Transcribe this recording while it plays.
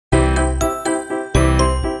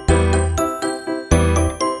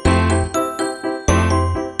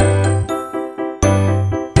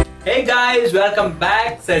guys, welcome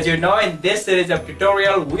back. So as you know, in this series of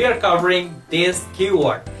tutorial we are covering this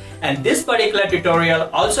keyword, and this particular tutorial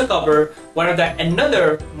also cover one of the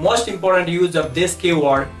another most important use of this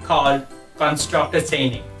keyword called constructor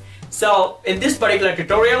chaining. So in this particular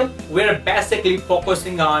tutorial we're basically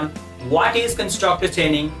focusing on what is constructor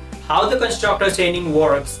chaining, how the constructor chaining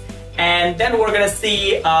works, and then we're gonna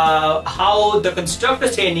see how the constructor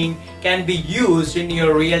chaining can be used in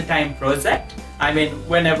your real-time project. I mean,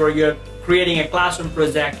 whenever you're creating a classroom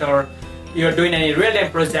project or you're doing any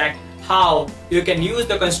real-time project, how you can use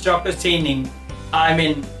the constructor chaining,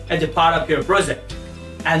 as a part of your project.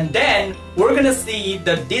 And then we're gonna see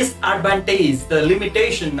the disadvantage, the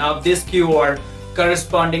limitation of this keyword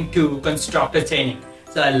corresponding to constructor chaining.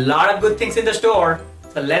 So a lot of good things in the store,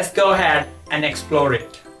 so let's go ahead and explore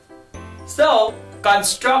it. So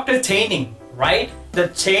constructor chaining, right? The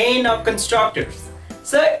chain of constructors.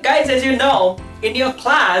 So guys, as you know, in your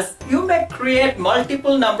class you may create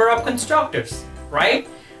multiple number of constructors, right?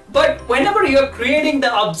 But whenever you're creating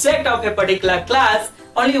the object of a particular class,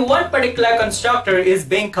 only one particular constructor is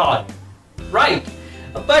being called, right?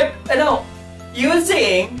 But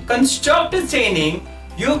using constructor chaining,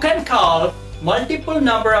 you can call multiple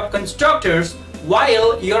number of constructors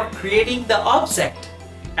while you're creating the object,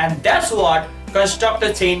 and that's what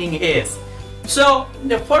constructor chaining is. So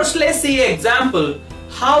first let's see an example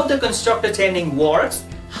how the constructor chaining works,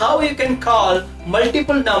 how you can call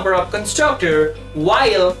multiple number of constructor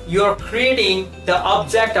while you're creating the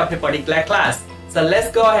object of a particular class. So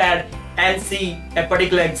let's go ahead and see a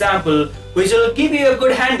particular example which will give you a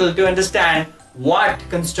good handle to understand what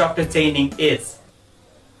constructor chaining is.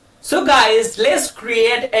 So guys, let's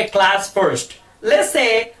create a class first. Let's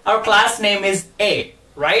say our class name is A,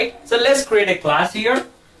 right? So let's create a class here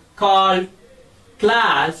called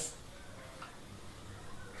class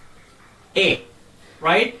A,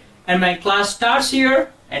 right? And my class starts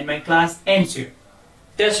here and my class ends here.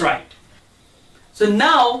 That's right. So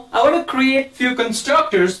now I want to create few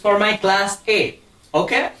constructors for my class A.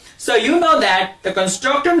 Okay? So you know that the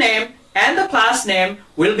constructor name and the class name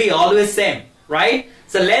will be always same, right?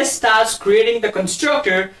 So let's start creating the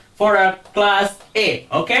constructor for our class A.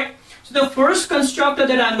 Okay? So the first constructor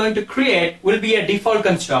that I'm going to create will be a default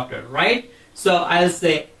constructor, right? So I'll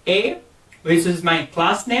say A, which is my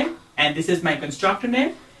class name, and this is my constructor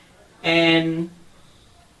name. And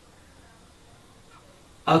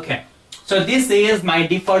okay, so this is my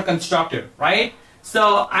default constructor, right?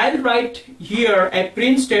 So I'll write here a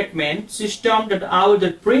print statement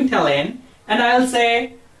system.out.println, and I'll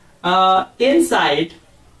say inside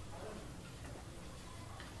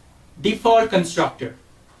default constructor.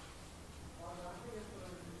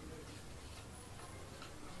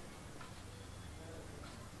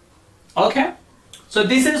 Okay, so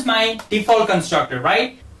this is my default constructor,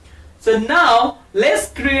 right? So now let's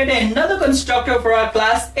create another constructor for our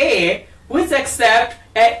class A which accepts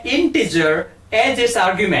an integer as its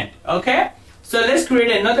argument. Okay, so let's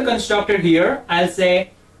create another constructor here. I'll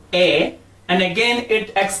say A, and again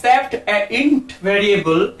it accepts an int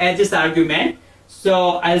variable as its argument.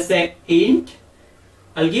 So I'll say int,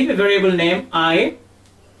 I'll give a variable name I,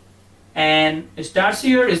 and it starts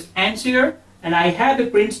here, it ends here, and I have a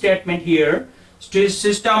print statement here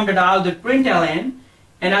system.out.println,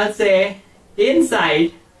 and I'll say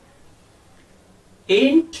inside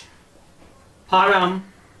int param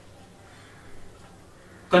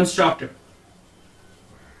constructor.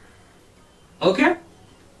 Okay,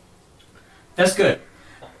 that's good.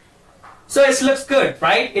 So it looks good,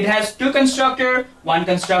 right? It has two constructors. One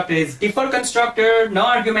constructor is default constructor, no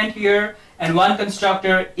argument here, and one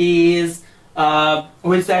constructor is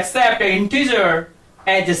which accept an integer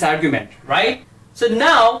as its argument, right? So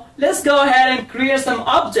now let's go ahead and create some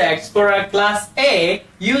objects for our class A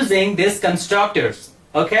using these constructors.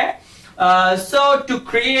 Okay, so to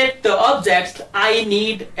create the objects I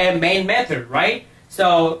need a main method, right?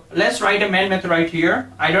 So let's write a main method right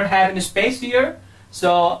here. I don't have any space here,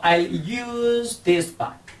 so I'll use this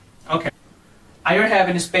part. Okay, I don't have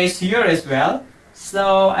any space here as well,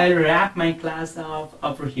 so I'll wrap my class up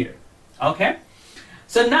over here. Okay,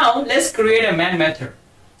 so now let's create a main method.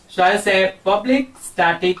 So I'll say public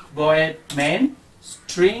static void main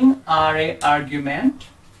string array argument.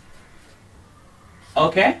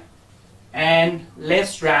 Okay, and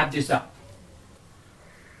let's wrap this up.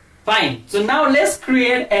 Fine. So now let's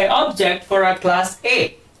create an object for our class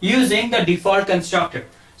A using the default constructor.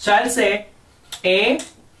 So I'll say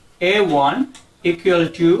A1 equal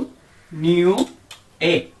to new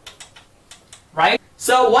A, right?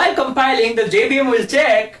 So while compiling, the JVM will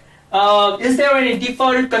check is there any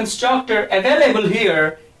default constructor available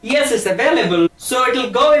here yes, it's available. So it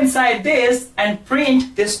will go inside this and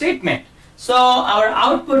print this statement. So our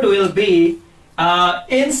output will be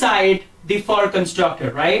inside default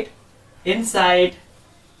constructor, right? Inside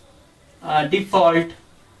default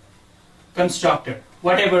constructor,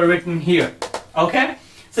 whatever written here. Okay?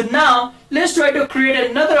 So now let's try to create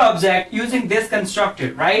another object using this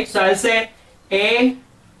constructor, right? So I'll say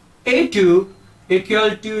A2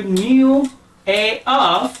 equal to new A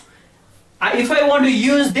of, if I want to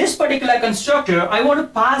use this particular constructor, I want to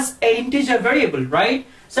pass an integer variable, right?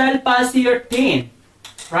 So I'll pass here 10,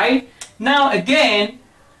 right? Now again,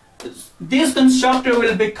 this constructor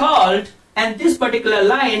will be called and this particular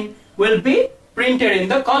line will be printed in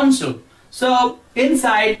the console. So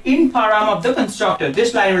inside int param of the constructor,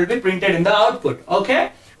 this line will be printed in the output.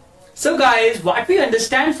 Okay? So guys, what we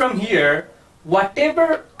understand from here,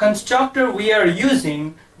 whatever constructor we are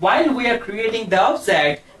using while we are creating the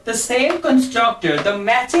object, the same constructor, the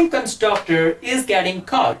matching constructor is getting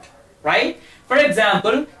called, right? For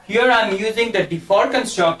example, here I'm using the default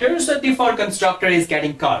constructor, so default constructor is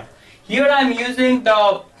getting called. Here I'm using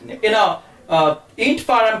the int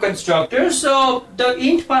param constructor, so the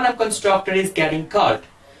int param constructor is getting called.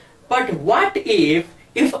 But what if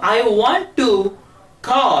I want to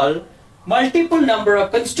call multiple number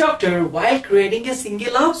of constructor while creating a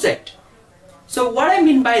single object? So what I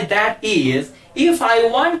mean by that is, if I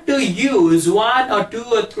want to use 1 or 2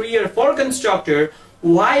 or 3 or 4 constructor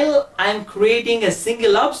while I'm creating a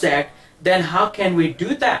single object, then how can we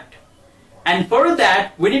do that? And for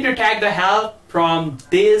that, we need to take the help from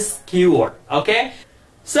this keyword, okay?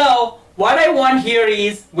 So what I want here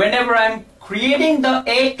is, whenever I'm creating the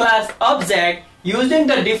A class object using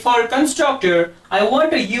the default constructor, I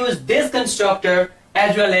want to use this constructor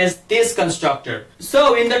as well as this constructor.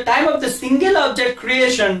 So in the time of the single object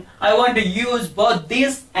creation, I want to use both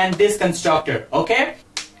this and this constructor, okay?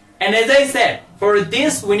 And as I said, for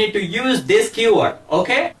this we need to use this keyword,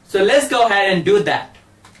 okay? So let's go ahead and do that.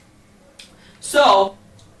 So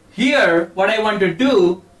here what I want to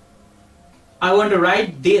do, I want to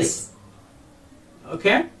write this,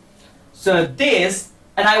 okay? So this,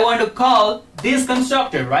 and I want to call this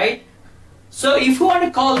constructor, right? So if you want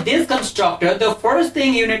to call this constructor, the first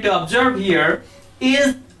thing you need to observe here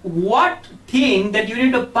is what thing that you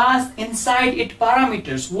need to pass inside its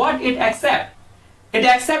parameters, what it accepts. It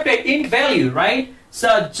accepts an int value, right?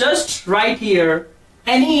 So just write here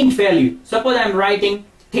any int value. Suppose I'm writing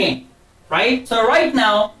 10, right? So right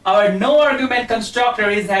now our no argument constructor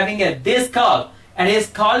is having a this call and is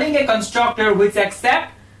calling a constructor which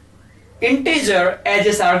accepts integer as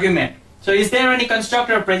its argument. So is there any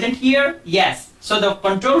constructor present here? Yes. So the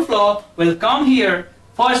control flow will come here.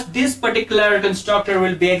 First this particular constructor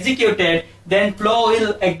will be executed, then flow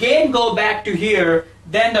will again go back to here,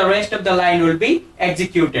 then the rest of the line will be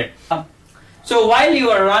executed. So while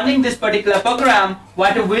you are running this particular program,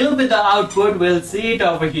 what will be the output? We'll see it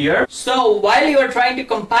over here. So while you are trying to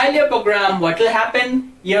compile your program, what will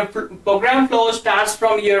happen? Your program flow starts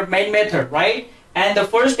from your main method, right? And the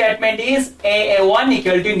first statement is A1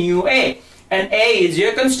 equal to new A, and A is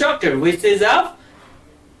your constructor, which is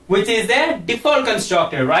the default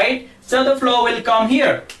constructor, right? So the flow will come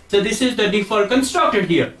here. So this is the default constructor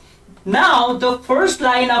here. Now the first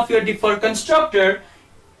line of your default constructor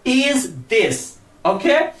is this,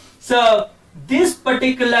 okay? So this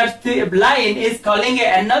particular line is calling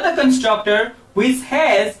another constructor which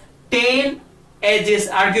has 10 edges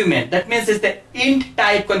argument. That means it's the int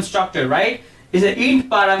type constructor, right? It's an int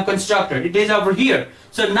param constructor. It is over here.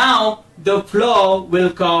 So now the flow will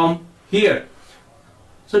come here.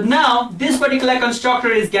 So now this particular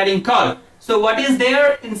constructor is getting called. So what is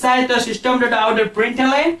there inside the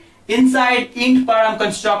system.out.println? Inside int param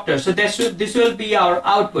constructor. So this will be our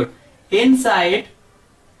output. Inside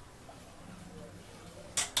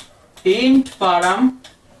int param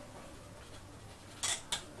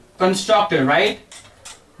constructor, right?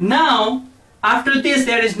 Now after this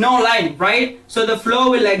there is no line, right? So the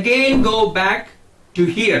flow will again go back to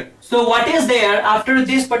here. So what is there after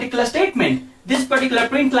this particular statement? This particular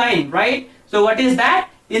print line, right? So what is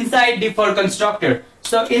that? Inside default constructor.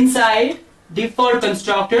 So inside default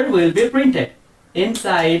constructor will be printed.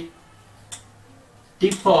 Inside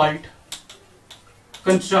default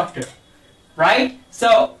constructor, right?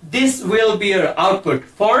 So this will be your output.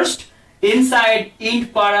 First, inside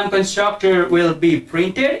int param constructor will be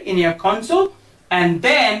printed in your console, and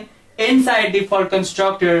then inside default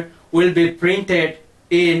constructor will be printed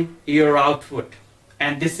in your output,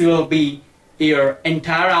 and this will be your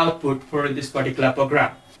entire output for this particular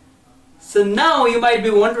program. So now you might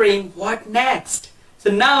be wondering, what next?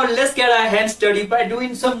 So now let's get our hands dirty by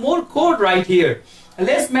doing some more code right here.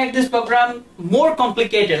 let's make this program more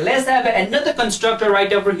complicated. Let's have another constructor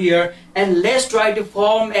right over here, and let's try to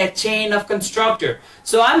form a chain of constructor.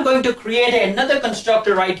 So I'm going to create another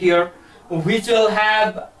constructor right here, which will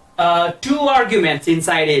have 2 arguments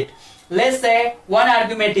inside it. Let's say one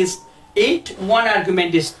argument is int, one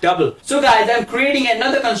argument is double. So guys, I'm creating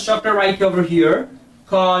another constructor right over here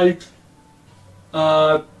called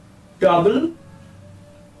double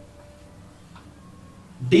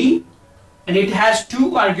D, and it has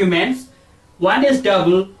 2 arguments. One is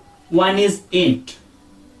double, one is int.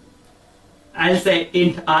 I'll say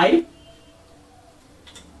int I,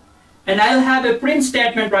 and I'll have a print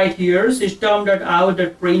statement right here,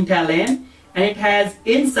 system.out.println, and it has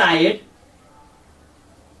inside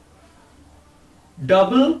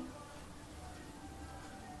double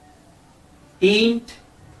int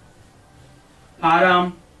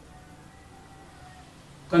param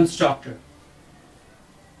constructor.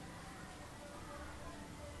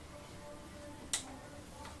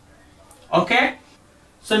 Okay,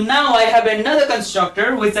 so now I have another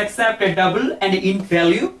constructor which accepts a double and int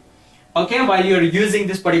value, okay, while you're using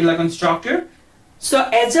this particular constructor. So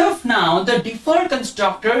as of now, the default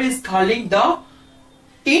constructor is calling the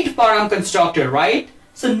int param constructor, right?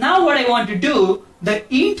 So now what I want to do, the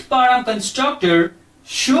int param constructor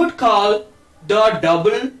should call the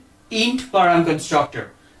double int param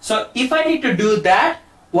constructor. So if I need to do that,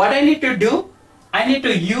 what I need to do, I need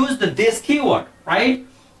to use this keyword, right?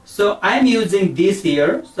 So I'm using this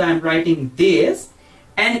here, so I'm writing this,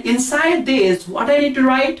 and inside this, what I need to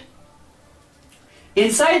write?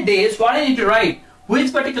 Inside this, what I need to write?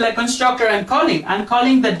 Which particular constructor I'm calling? I'm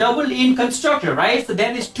calling the double int constructor, right? So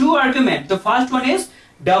there is 2 arguments. The first one is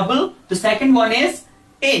double, the second one is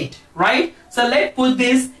int, right? So let's put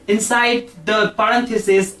this inside the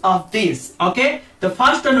parenthesis of this, okay? The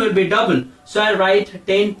first one will be double, so I'll write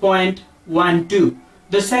 10.12.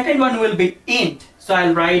 The second one will be int, so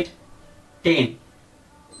I'll write 10,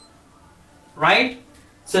 right?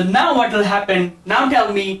 So now what will happen? Now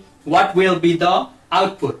tell me what will be the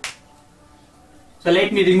output. So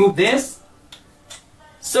let me remove this.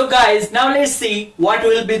 So guys, now let's see what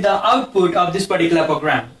will be the output of this particular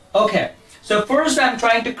program. Okay, so first I'm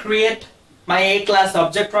trying to create my A class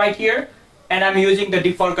object right here, and I'm using the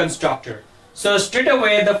default constructor. So straight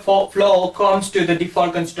away the flow comes to the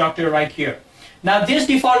default constructor right here. Now this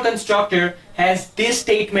default constructor has this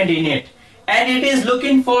statement in it, and it is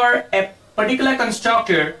looking for a particular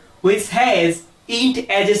constructor which has int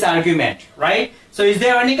as its argument, right? So is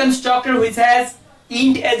there any constructor which has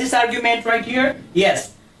int as its argument right here?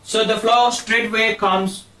 Yes. So the flow straightway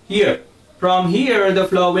comes here. From here the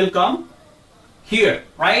flow will come here,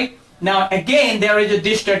 right? Now again there is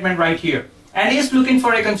this statement right here, and it's looking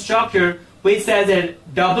for a constructor which has a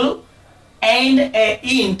double and a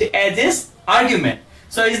int as its argument.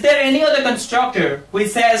 So is there any other constructor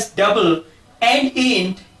which has double and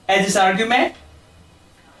int as its argument?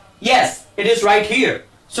 Yes, it is right here.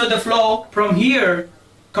 So the flow from here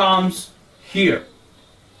comes here.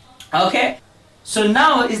 Okay, so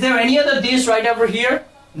now is there any other this right over here?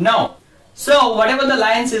 No. So whatever the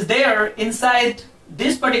lines is there inside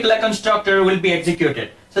this particular constructor will be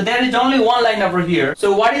executed. So there is only one line over here.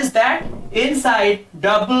 So what is that? Inside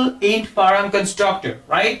double int param constructor,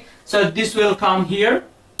 right? So this will come here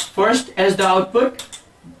first as the output,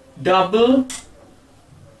 double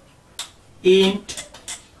int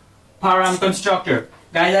param constructor.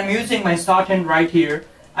 Guys, I'm using my shorthand right here.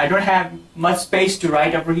 I don't have much space to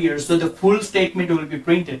write over here, so the full statement will be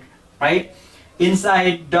printed, right?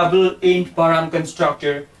 Inside double int param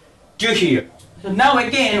constructor to here. So now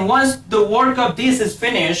again, once the work of this is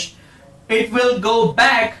finished, it will go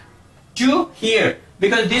back to here,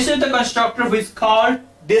 because this is the constructor which is called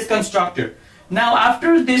this constructor. Now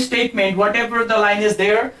after this statement, whatever the line is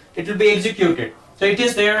there, it will be executed. So it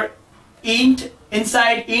is there int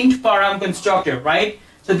inside int param constructor, right?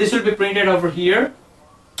 So this will be printed over here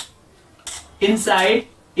inside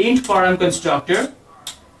int param constructor.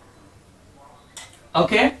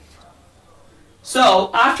 Okay,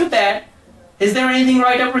 so after that, is there anything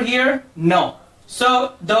right over here? No.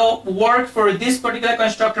 So the work for this particular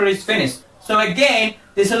constructor is finished. So again,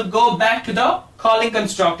 this will go back to the calling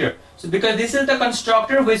constructor. So because this is the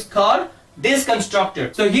constructor which is called this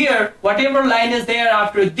constructor. So here, whatever line is there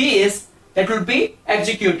after this, that will be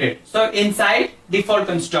executed. So inside default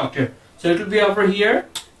constructor. So it will be over here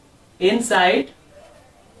inside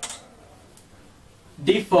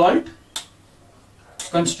default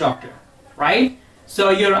constructor, right? So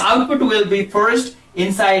your output will be first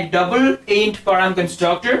inside double int param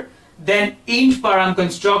constructor, then int param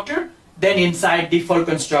constructor, then inside default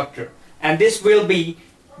constructor. And this will be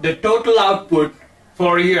the total output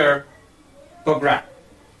for your program,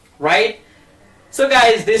 right? So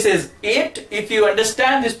guys, this is it. If you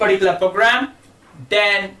understand this particular program,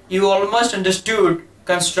 then you almost understood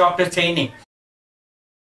constructor chaining.